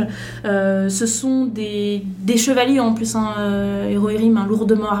courage. Ce sont des chevaliers, en plus, les Rohirrim,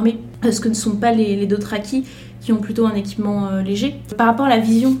 lourdement armés, ce que ne sont pas les Dothraki, qui ont plutôt un équipement léger. Par rapport à la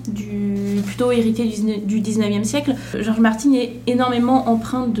vision plutôt héritée du 19e siècle, George Martin est énormément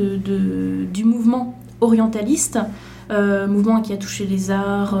empreint du mouvement orientaliste, mouvement qui a touché les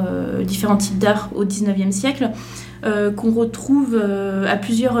arts, différents types d'arts au 19e siècle, qu'on retrouve à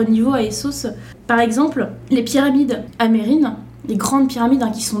plusieurs niveaux à Essos. Par exemple, les pyramides à Mérine, les grandes pyramides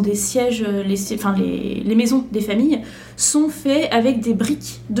qui sont des sièges, les maisons des familles, sont faits avec des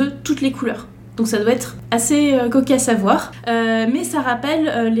briques de toutes les couleurs. Donc ça doit être assez cocasse à voir, mais ça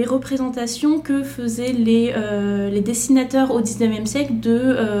rappelle les représentations que faisaient les dessinateurs au 19e siècle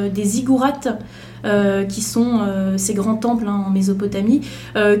des ziggourats, qui sont ces grands temples en Mésopotamie,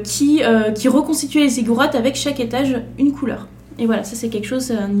 qui reconstituaient les ziggourats avec chaque étage une couleur. Et voilà, ça c'est quelque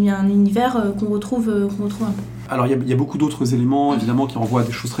chose, un univers qu'on retrouve un peu. Alors il y a beaucoup d'autres éléments évidemment qui renvoient à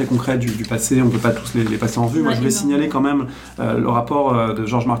des choses très concrètes du passé, on ne peut pas tous les passer en revue. Moi je vais signaler quand même le rapport de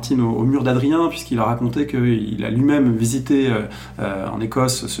George Martin au mur d'Adrien, puisqu'il a raconté qu'il a lui-même visité en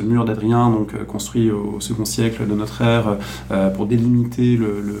Écosse ce mur d'Adrien, donc construit au second siècle de notre ère pour délimiter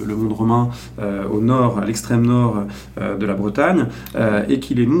le monde romain au nord, à l'extrême nord de la Bretagne, et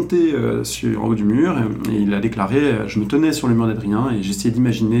qu'il est monté en haut du mur et il a déclaré « Je me tenais sur le mur d'Adrien et j'essayais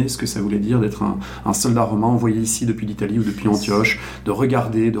d'imaginer ce que ça voulait dire d'être un soldat romain envoyé ici depuis l'Italie ou depuis Antioche, de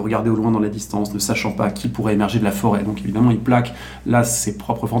regarder au loin dans la distance, ne sachant pas qui pourrait émerger de la forêt. Donc évidemment, il plaque là ses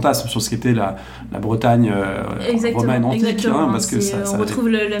propres fantasmes sur ce qu'était la Bretagne romaine antique, parce que ça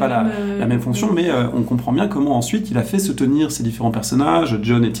n'avait pas la même fonction, mais on comprend bien comment ensuite il a fait se tenir ces différents personnages,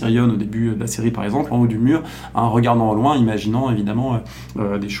 Jon et Tyrion au début de la série par exemple, en haut du mur, en regardant au loin, imaginant évidemment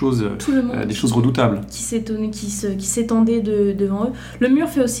des choses redoutables. Qui s'étendait devant eux. Le mur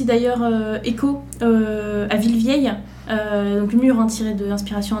fait aussi d'ailleurs écho à Villevieille. Donc le mur tiré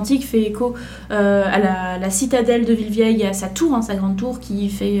d'inspiration antique fait écho à la citadelle de Villevieille, à sa tour, sa grande tour qui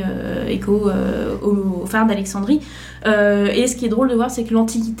fait écho au phare d'Alexandrie. Et ce qui est drôle de voir, c'est que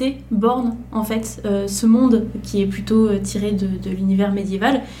l'Antiquité borne en fait ce monde qui est plutôt tiré de l'univers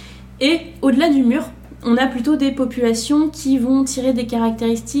médiéval. Et au-delà du mur, on a plutôt des populations qui vont tirer des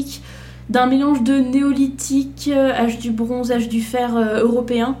caractéristiques d'un mélange de néolithique, âge du bronze, âge du fer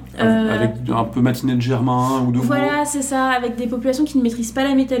européen. Avec un peu matinée de germain ou de Voilà, c'est ça, avec des populations qui ne maîtrisent pas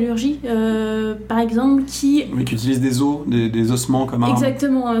la métallurgie, par exemple, mais qui utilisent des os, des ossements comme armes.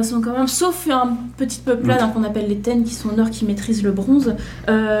 Exactement, comme armes, sauf un petit peuple là qu'on appelle les Tènes, qui sont au nord, qui maîtrisent le bronze.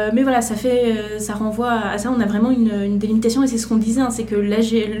 Mais voilà, ça renvoie à ça, on a vraiment une délimitation, et c'est ce qu'on disait, c'est que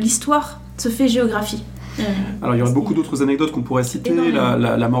l'histoire se fait géographie. Alors il y aurait beaucoup d'autres anecdotes qu'on pourrait citer,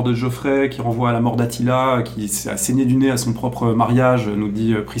 la mort de Geoffrey qui renvoie à la mort d'Attila qui a saigné du nez à son propre mariage, nous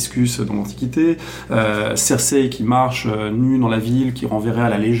dit Priscus dans l'Antiquité, Cersei qui marche nue dans la ville, qui renverrait à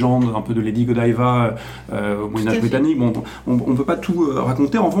la légende un peu de Lady Godiva au Moyen-Âge britannique. Bon, on ne peut pas tout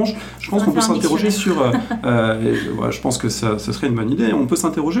raconter, en revanche je pense qu'on peut s'interroger sur je pense que ce serait une bonne idée, on peut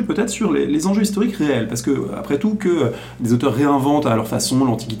s'interroger peut-être sur les enjeux historiques réels, parce que après tout, que des auteurs réinventent à leur façon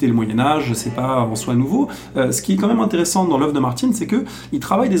l'Antiquité et le Moyen-Âge, c'est pas en soi nouveau. Ce qui est quand même intéressant dans l'œuvre de Martin, c'est qu'il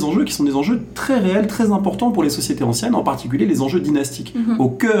travaille des enjeux qui sont des enjeux très réels, très importants pour les sociétés anciennes, en particulier les enjeux dynastiques. Au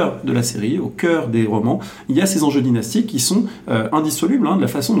cœur de la série, au cœur des romans, il y a ces enjeux dynastiques qui sont indissolubles de la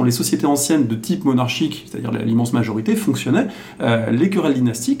façon dont les sociétés anciennes de type monarchique, c'est-à-dire l'immense majorité, fonctionnaient. Les querelles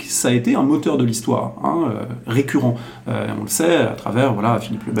dynastiques, ça a été un moteur de l'histoire, récurrent. On le sait, à travers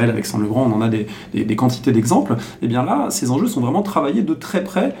Philippe le Bel, Alexandre le Grand, on en a des quantités d'exemples. Et bien là, ces enjeux sont vraiment travaillés de très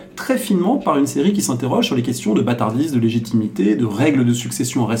près, très finement, par une série qui s'interroge sur les questions de bâtardise, de légitimité, de règles de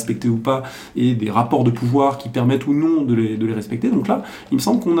succession à respecter ou pas, et des rapports de pouvoir qui permettent ou non de les respecter. Donc là, il me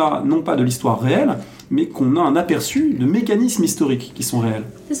semble qu'on a non pas de l'histoire réelle, mais qu'on a un aperçu de mécanismes historiques qui sont réels.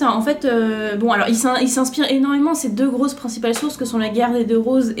 C'est ça, en fait, alors il s'inspire énormément, ces deux grosses principales sources que sont la guerre des deux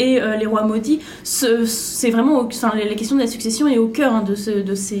roses et les rois maudits. C'est vraiment, la question de la succession est au cœur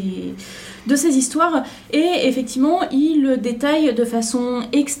de ces histoires, et effectivement il détaille de façon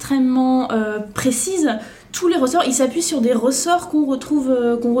extrêmement précise tous les ressorts. Il s'appuie sur des ressorts qu'on retrouve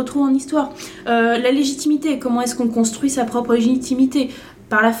en histoire. La légitimité, comment est-ce qu'on construit sa propre légitimité ?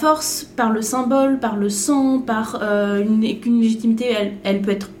 Par la force, par le symbole, par le sang, par une légitimité, elle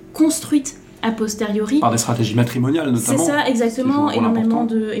peut être construite a posteriori. Par des stratégies matrimoniales notamment. C'est ça, exactement, énormément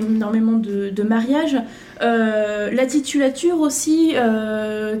de mariages. La titulature aussi,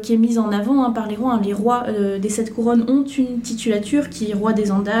 qui est mise en avant par les rois. Les rois des 7 couronnes ont une titulature qui est roi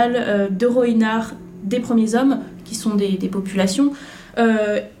des Andales, de Rohinard, des premiers hommes, qui sont des populations,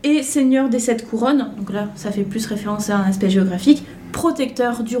 et seigneur des 7 couronnes. Donc là, ça fait plus référence à un aspect géographique.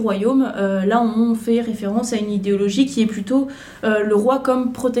 Protecteur du royaume, là on fait référence à une idéologie qui est plutôt le roi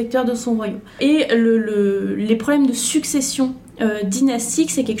comme protecteur de son royaume. Et les problèmes de succession dynastique,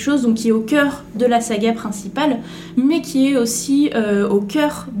 c'est quelque chose qui est au cœur de la saga principale, mais qui est aussi au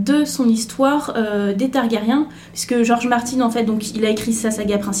cœur de son histoire des Targaryens, puisque George Martin, en fait, il a écrit sa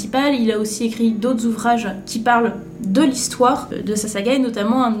saga principale, il a aussi écrit d'autres ouvrages qui parlent de l'histoire de sa saga, et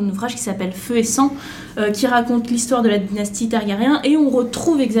notamment un ouvrage qui s'appelle Feu et Sang, qui raconte l'histoire de la dynastie Targaryen, et on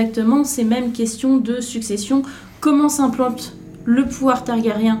retrouve exactement ces mêmes questions de succession, comment s'implante le pouvoir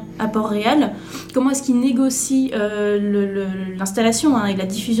targaryen à Port-Réal, comment est-ce qu'il négocie l'installation et la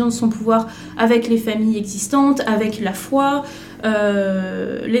diffusion de son pouvoir avec les familles existantes, avec la foi.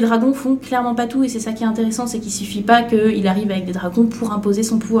 Les dragons font clairement pas tout, et c'est ça qui est intéressant, c'est qu'il suffit pas qu'il arrive avec des dragons pour imposer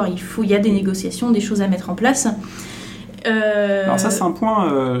son pouvoir, il y a des négociations, des choses à mettre en place. Alors ça c'est un point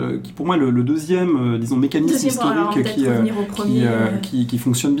qui pour moi le deuxième mécanisme historique qui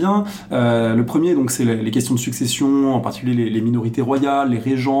fonctionne bien. Le premier donc c'est les questions de succession, en particulier les minorités royales, les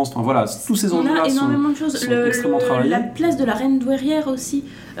régences, enfin voilà, tous ces enjeux-là sont extrêmement travaillés. La place de la reine douairière aussi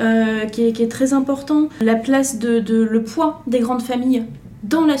qui est très important, la place le poids des grandes familles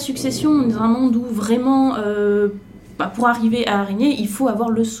dans la succession. On est dans un monde où vraiment pour arriver à régner, il faut avoir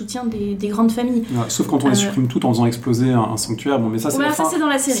le soutien des grandes familles. Ouais, sauf quand on les supprime toutes en faisant exploser un sanctuaire. Bon, mais ça, c'est la fin. Ça, c'est dans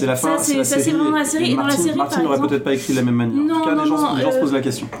la série. C'est la fin. Ça, c'est vraiment dans la série. Et dans la série, Martin n'aurait peut-être pas écrit de la même manière. En tout cas, les gens se posent la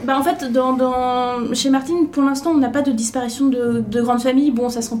question. En fait, chez Martin, pour l'instant, on n'a pas de disparition de grandes familles. Bon,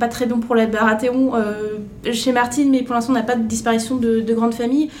 ça sent pas très bon pour la Baratheon chez Martin, mais pour l'instant, on n'a pas de disparition de grandes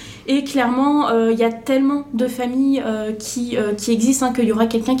familles. Et clairement, il y a tellement de familles qui existent qu'il y aura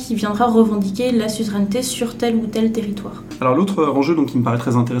quelqu'un qui viendra revendiquer la suzeraineté sur tel ou tel territoire. Alors l'autre enjeu qui me paraît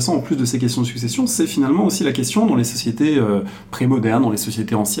très intéressant, en plus de ces questions de succession, c'est finalement aussi la question dans les sociétés prémodernes, dans les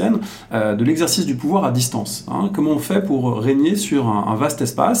sociétés anciennes, de l'exercice du pouvoir à distance. Comment on fait pour régner sur un vaste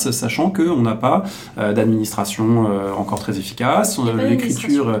espace, sachant qu'on n'a pas d'administration encore très efficace,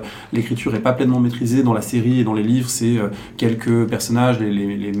 l'écriture n'est pas pleinement maîtrisée dans la série et dans les livres, c'est quelques personnages,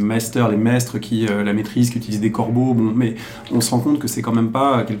 les maîtres qui la maîtrisent, qui utilisent des corbeaux, mais on se rend compte que c'est quand même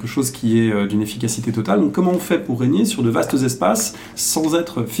pas quelque chose qui est d'une efficacité totale. Donc comment on fait pour régner sur de vastes espaces sans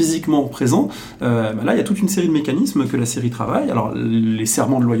être physiquement présent? Là, il y a toute une série de mécanismes que la série travaille. Alors, les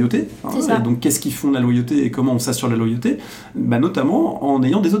serments de loyauté, et donc qu'est-ce qui fonde la loyauté et comment on s'assure la loyauté? Notamment en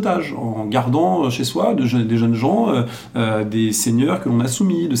ayant des otages, en gardant chez soi des jeunes gens, des seigneurs que l'on a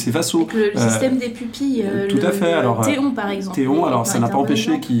soumis, de ses vassaux. Le système des pupilles, tout à fait. Alors, Théon, par exemple. Théon, alors ça n'a pas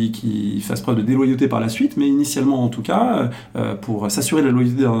empêché qu'il fasse preuve de déloyauté par la suite, mais initialement en tout cas, pour s'assurer la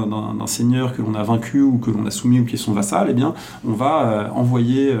loyauté d'un seigneur que l'on a vaincu ou que l'on a soumis ou qui est son vassal, eh bien, on va on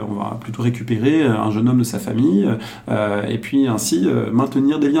va plutôt récupérer un jeune homme de sa famille et puis ainsi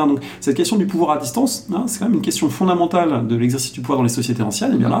maintenir des liens. Donc cette question du pouvoir à distance, c'est quand même une question fondamentale de l'exercice du pouvoir dans les sociétés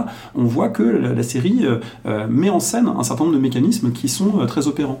anciennes. Et bien là, on voit que la série met en scène un certain nombre de mécanismes qui sont très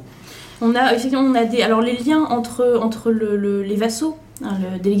opérants. On a les liens entre les vassaux,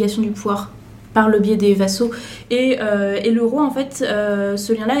 la délégation du pouvoir par le biais des vassaux et le roi, en fait,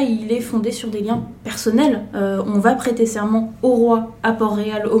 ce lien-là, il est fondé sur des liens personnels. On va prêter serment au roi à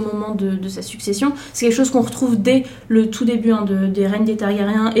Port-Réal au moment de sa succession. C'est quelque chose qu'on retrouve dès le tout début des règnes des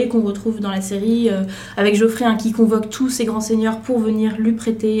Targaryens et qu'on retrouve dans la série avec Geoffrey qui convoque tous ses grands seigneurs pour venir lui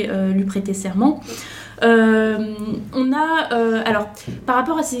prêter serment. Alors, par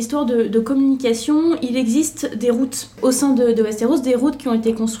rapport à ces histoires de communication, il existe des routes au sein de Westeros, des routes qui ont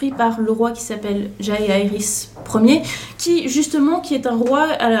été construites par le roi qui s'appelle Jaehaerys Ier, qui est un roi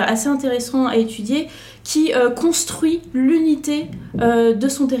assez intéressant à étudier, qui construit l'unité de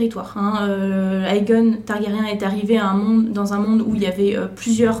son territoire. Aegon Targaryen est arrivé dans un monde où il y avait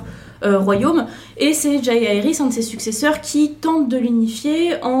plusieurs royaume, et c'est Jaehaerys, un de ses successeurs, qui tente de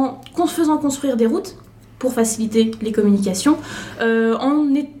l'unifier en faisant construire des routes pour faciliter les communications, en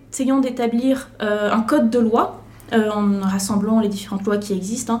essayant d'établir un code de loi, en rassemblant les différentes lois qui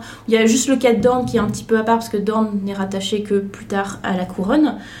existent. Il y a juste le cas de Dorne qui est un petit peu à part, parce que Dorne n'est rattaché que plus tard à la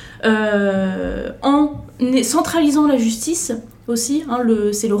couronne, en centralisant la justice aussi.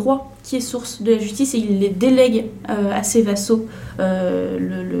 C'est le roi qui est source de la justice et il les délègue à ses vassaux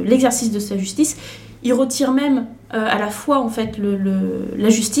l'exercice de sa justice. Il retire même à la fois en fait la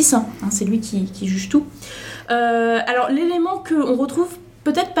justice, c'est lui qui juge tout. Alors l'élément qu'on retrouve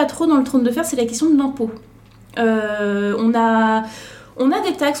peut-être pas trop dans le Trône de Fer, c'est la question de l'impôt. On a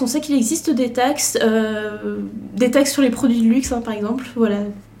des taxes, on sait qu'il existe des taxes sur les produits de luxe, par exemple, voilà,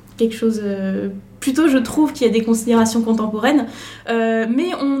 quelque chose plutôt, je trouve, qu'il y a des considérations contemporaines, mais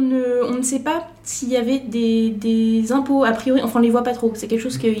on ne sait pas s'il y avait des impôts, a priori, enfin on les voit pas trop, c'est quelque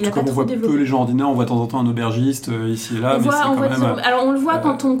chose qu'il n'a pas trop développé. On voit peu les gens ordinaires, on voit de temps en temps un aubergiste ici et là, alors on le voit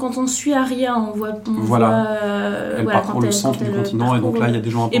quand on suit Arya, elle parcourt le centre du continent, et donc là il y a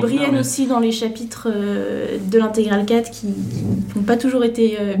des gens un peu ordinaires. Et Brienne aussi dans les chapitres de l'Intégral 4 qui n'ont pas toujours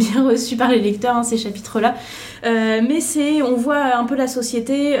été bien reçus par les lecteurs, ces chapitres-là. Mais on voit un peu la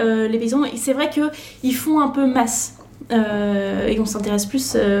société, les paysans, et c'est vrai qu'ils font un peu masse. Et on s'intéresse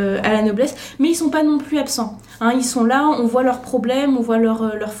plus à la noblesse, mais ils sont pas non plus absents. Ils sont là, on voit leurs problèmes, on voit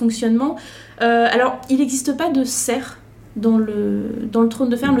leur fonctionnement. Alors, il n'existe pas de serfs dans le Trône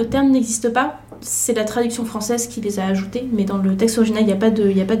de Fer, le terme n'existe pas. C'est la traduction française qui les a ajoutés, mais dans le texte original, il n'y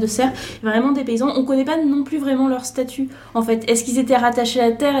a pas de serfs. Vraiment des paysans. On ne connaît pas non plus vraiment leur statut, en fait. Est-ce qu'ils étaient rattachés à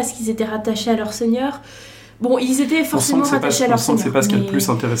la terre? Est-ce qu'ils étaient rattachés à leur seigneur? Bon, ils étaient forcément rattachés à leur seigneur. C'est pas ce qui a le plus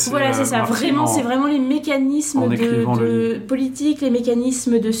intéressé. Voilà, c'est ça. C'est vraiment les mécanismes de politique, les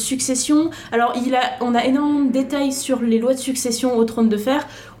mécanismes de succession. Alors, on a énormément de détails sur les lois de succession au Trône de Fer.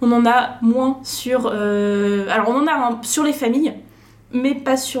 On en a moins sur... on en a sur les familles, mais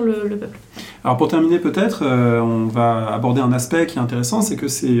pas sur le peuple. Alors pour terminer peut-être, on va aborder un aspect qui est intéressant, c'est que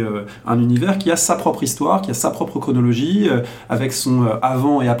c'est un univers qui a sa propre histoire, qui a sa propre chronologie, avec son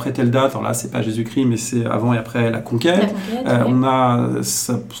avant et après telle date. Alors là, c'est pas Jésus-Christ, mais c'est avant et après la conquête. On a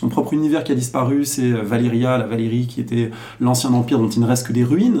son propre univers qui a disparu, c'est Valyria, la Valyrie qui était l'ancien empire dont il ne reste que des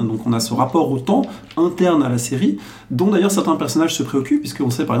ruines. Donc on a ce rapport au temps interne à la série, dont d'ailleurs certains personnages se préoccupent, puisqu'on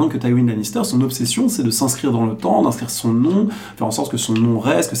sait par exemple que Tywin Lannister, son obsession, c'est de s'inscrire dans le temps, d'inscrire son nom, faire en sorte que son nom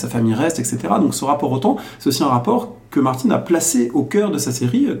reste, que sa famille reste, etc. Donc ce rapport au temps, c'est aussi un rapport que Martin a placé au cœur de sa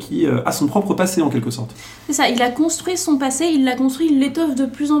série, qui a son propre passé en quelque sorte. C'est ça, il a construit son passé, il l'étoffe de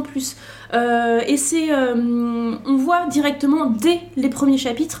plus en plus. Et on voit directement dès les premiers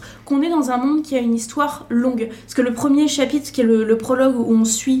chapitres qu'on est dans un monde qui a une histoire longue. Parce que le premier chapitre, qui est le prologue où on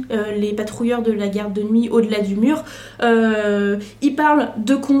suit les patrouilleurs de la garde de nuit au-delà du mur, il parle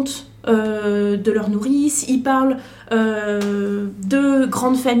de contes de leur nourrice, il parle de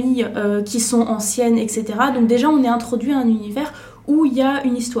grandes familles qui sont anciennes, etc. Donc déjà on est introduit à un univers où il y a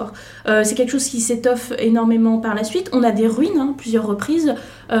une histoire. C'est quelque chose qui s'étoffe énormément par la suite. On a des ruines, plusieurs reprises.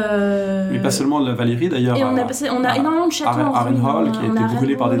 Mais pas seulement de la Valyrie d'ailleurs. Et on a énormément de châteaux en ruine. Harrenhal, qui a été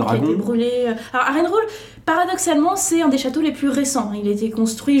brûlé par des dragons. Alors Harrenhal, paradoxalement, c'est un des châteaux les plus récents. Il a été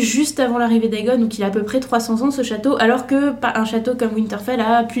construit juste avant l'arrivée d'Aegon, donc il a à peu près 300 ans ce château, alors que un château comme Winterfell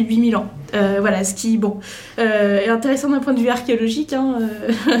a plus de 8000 ans. Voilà, ce qui, est intéressant d'un point de vue archéologique.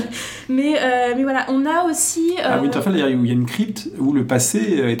 Mais voilà, on a aussi... À Winterfell, il y a une crypte où le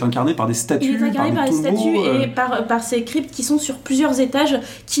passé est incarné par des statues. Il est incarné par des statues et par ces cryptes qui sont sur plusieurs étages,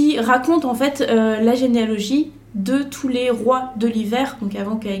 qui racontent en fait la généalogie de tous les rois de l'hiver. Donc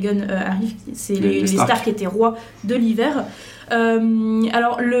avant qu'Aegon arrive, c'est les Stark étaient rois de l'hiver.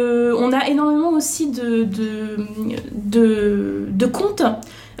 Alors on a énormément aussi de contes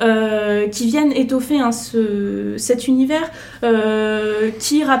qui viennent étoffer cet univers,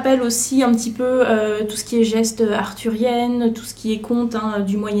 qui rappelle aussi un petit peu tout ce qui est gestes arthuriennes, tout ce qui est contes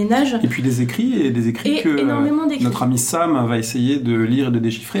du Moyen-Âge. Et puis des écrits que notre ami Sam va essayer de lire et de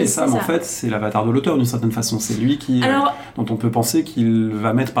déchiffrer. Et Sam, en fait, c'est l'avatar de l'auteur d'une certaine façon. C'est lui dont on peut penser qu'il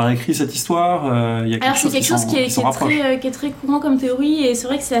va mettre par écrit cette histoire. Il y a quelque chose qui est très courant comme théorie, et c'est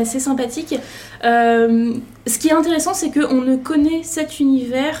vrai que c'est assez sympathique. Ce qui est intéressant, c'est qu'on ne connaît cet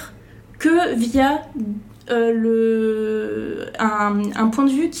univers que via un point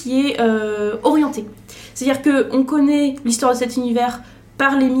de vue qui est orienté. C'est-à-dire qu'on connaît l'histoire de cet univers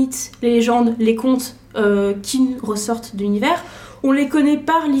par les mythes, les légendes, les contes qui ressortent de l'univers. On les connaît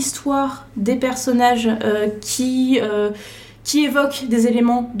par l'histoire des personnages qui évoquent des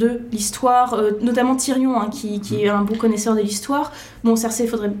éléments de l'histoire, notamment Tyrion, qui est un bon connaisseur de l'histoire. Bon, Cersei, il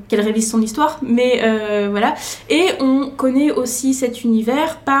faudrait qu'elle révise son histoire, mais voilà. Et on connaît aussi cet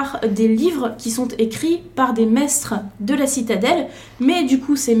univers par des livres qui sont écrits par des maîtres de la citadelle, mais du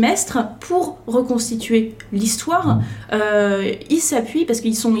coup, ces maîtres, pour reconstituer l'histoire, ils s'appuient, parce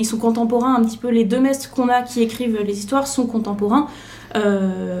qu'ils sont contemporains un petit peu, les deux maîtres qu'on a qui écrivent les histoires sont contemporains.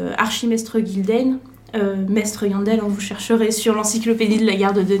 Archimestre Gildain, Maître Yandel, vous chercherez sur l'encyclopédie de la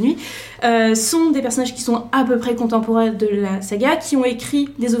garde de nuit, sont des personnages qui sont à peu près contemporains de la saga, qui ont écrit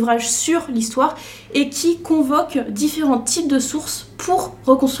des ouvrages sur l'histoire et qui convoquent différents types de sources pour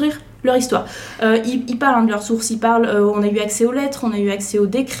reconstruire leur histoire. Ils parlent de leurs sources, on a eu accès aux lettres, on a eu accès aux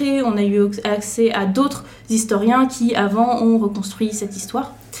décrets, on a eu accès à d'autres historiens qui avant ont reconstruit cette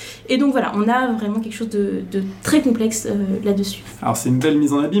histoire. Et donc voilà, on a vraiment quelque chose de très complexe là-dessus. Alors c'est une belle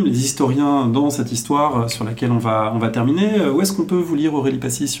mise en abîme, les historiens dans cette histoire sur laquelle on va terminer. Où est-ce qu'on peut vous lire, Aurélie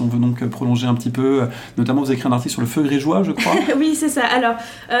Paci, si on veut donc prolonger un petit peu, notamment vous écrivez un article sur le feu grégeois, je crois. Oui, c'est ça. Alors,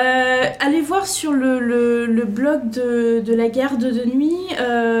 allez voir sur le blog de la garde de nuit.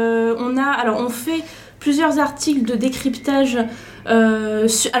 On fait plusieurs articles de décryptage,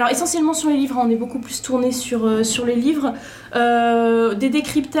 alors essentiellement sur les livres, on est beaucoup plus tourné sur les livres, des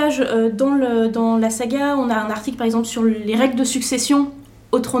décryptages dans la saga. On a un article par exemple sur les règles de succession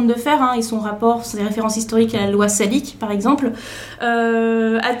au trône de fer, et son rapport, ses références historiques à la loi salique par exemple.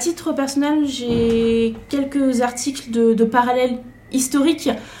 À titre personnel, j'ai quelques articles de parallèles historiques.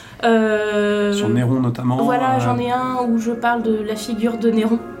 Sur Néron notamment. Voilà, j'en ai un où je parle de la figure de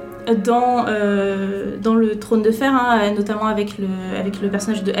Néron dans le trône de fer, notamment avec le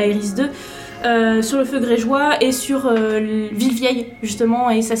personnage de Aerys II. sur le feu grégeois et sur Villevieille, justement,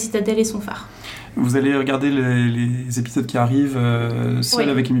 et sa citadelle et son phare. Vous allez regarder les épisodes qui arrivent seul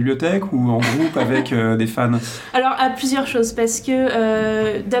avec une bibliothèque ou en groupe avec des fans? Alors, à plusieurs choses, parce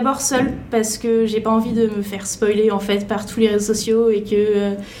que d'abord seul, parce que j'ai pas envie de me faire spoiler en fait par tous les réseaux sociaux et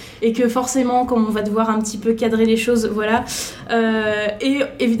que forcément, comme on va devoir un petit peu cadrer les choses, voilà. Et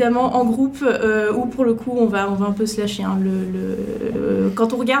évidemment en groupe, où pour le coup on va un peu se lâcher. Hein.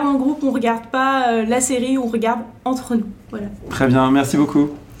 Quand on regarde en groupe, on regarde pas la série, on regarde entre nous. Voilà. Très bien, merci beaucoup.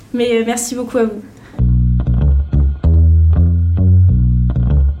 Mais merci beaucoup à vous.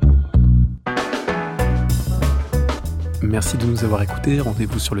 Merci de nous avoir écoutés.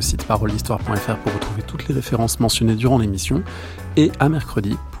 Rendez-vous sur le site parolehistoire.fr pour retrouver toutes les références mentionnées durant l'émission. Et à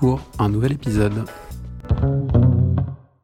mercredi pour un nouvel épisode.